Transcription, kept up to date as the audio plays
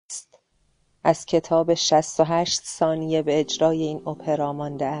از کتاب 68 ثانیه به اجرای این اپرا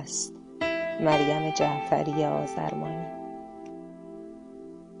مانده است. مریم-جفاری-azarmani.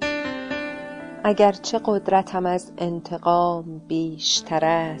 اگرچه قدرتم از انتقام بیشتر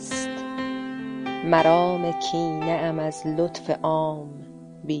است، مرام کینه ام از لطف عام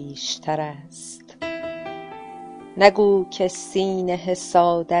بیشتر است. نگو که سینه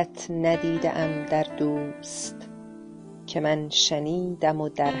حسادت ندیده ام در دوست، که من شنیدم و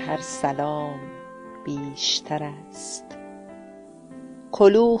در هر سلام بیشتر است.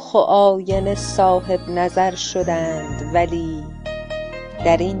 کلوخ و آینه صاحب نظر شدند، ولی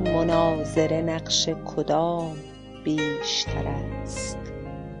در این مناظره نقش کدام بیشتر است.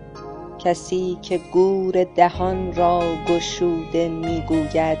 کسی که گور دهان را گشوده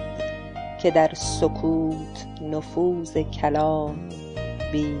میگوید، که در سکوت نفوذ کلام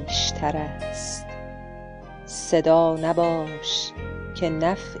بیشتر است. صدا نباش که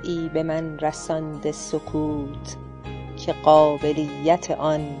نفعی به من رسانده سکوت، که قابلیت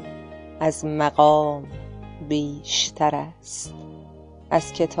آن از مقام بیشتر است.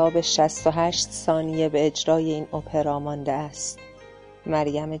 از کتاب 68 ثانیه به اجرای این اپرا مانده است.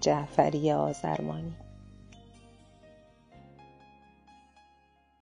 مریم-جفاری-azarmani.